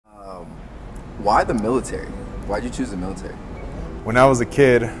Why the military? Why'd you choose the military? When I was a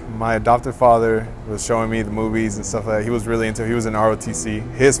kid, my adopted father was showing me the movies and stuff like that. He was really into it. He was in ROTC.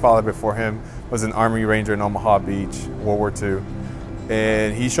 His father before him was an Army Ranger in Omaha Beach, World War II.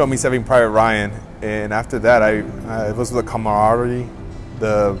 And he showed me Saving Private Ryan. And after that, it was the camaraderie,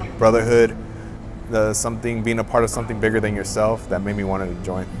 the brotherhood, being a part of something bigger than yourself that made me want to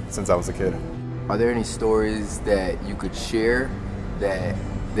join since I was a kid. Are there any stories that you could share that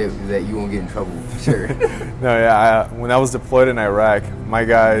you won't get in trouble for sure? No, yeah. When I was deployed in Iraq, my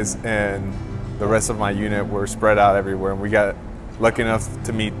guys and the rest of my unit were spread out everywhere, and we got lucky enough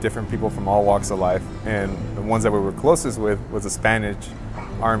to meet different people from all walks of life. And the ones that we were closest with was the Spanish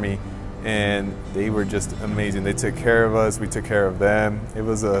Army, and they were just amazing. They took care of us, we took care of them. It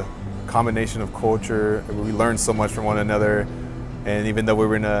was a combination of culture. We learned so much from one another. And even though we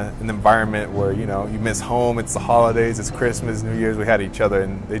were in an environment where, you know, you miss home, it's the holidays, it's Christmas, New Year's, we had each other,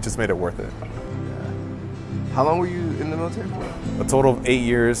 and they just made it worth it. How long were you in the military for? A total of 8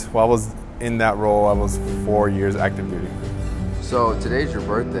 years. While I was in that role, I was 4 years active duty. So today's your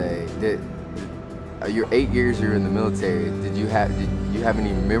birthday. Your 8 years you're in the military, did you have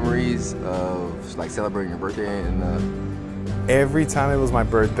any memories of like celebrating your birthday? Every time it was my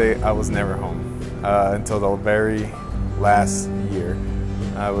birthday, I was never home until the very last year.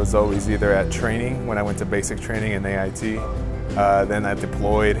 I was always either at training when I went to basic training in AIT, then I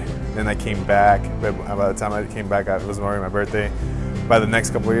deployed, then I came back, but by the time I came back, it was already my birthday. By the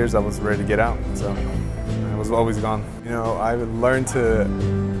next couple of years, I was ready to get out, so I was always gone. You know, I learned to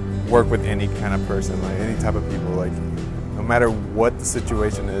work with any kind of person, like any type of people, like no matter what the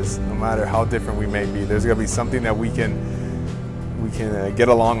situation is, no matter how different we may be, there's gonna be something that we can get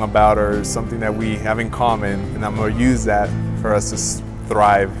along about, or something that we have in common, and I'm going to use that for us to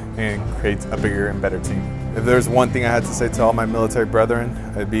thrive and create a bigger and better team. If there's one thing I had to say to all my military brethren,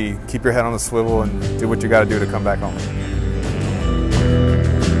 it'd be keep your head on a swivel and do what you got to do to come back home.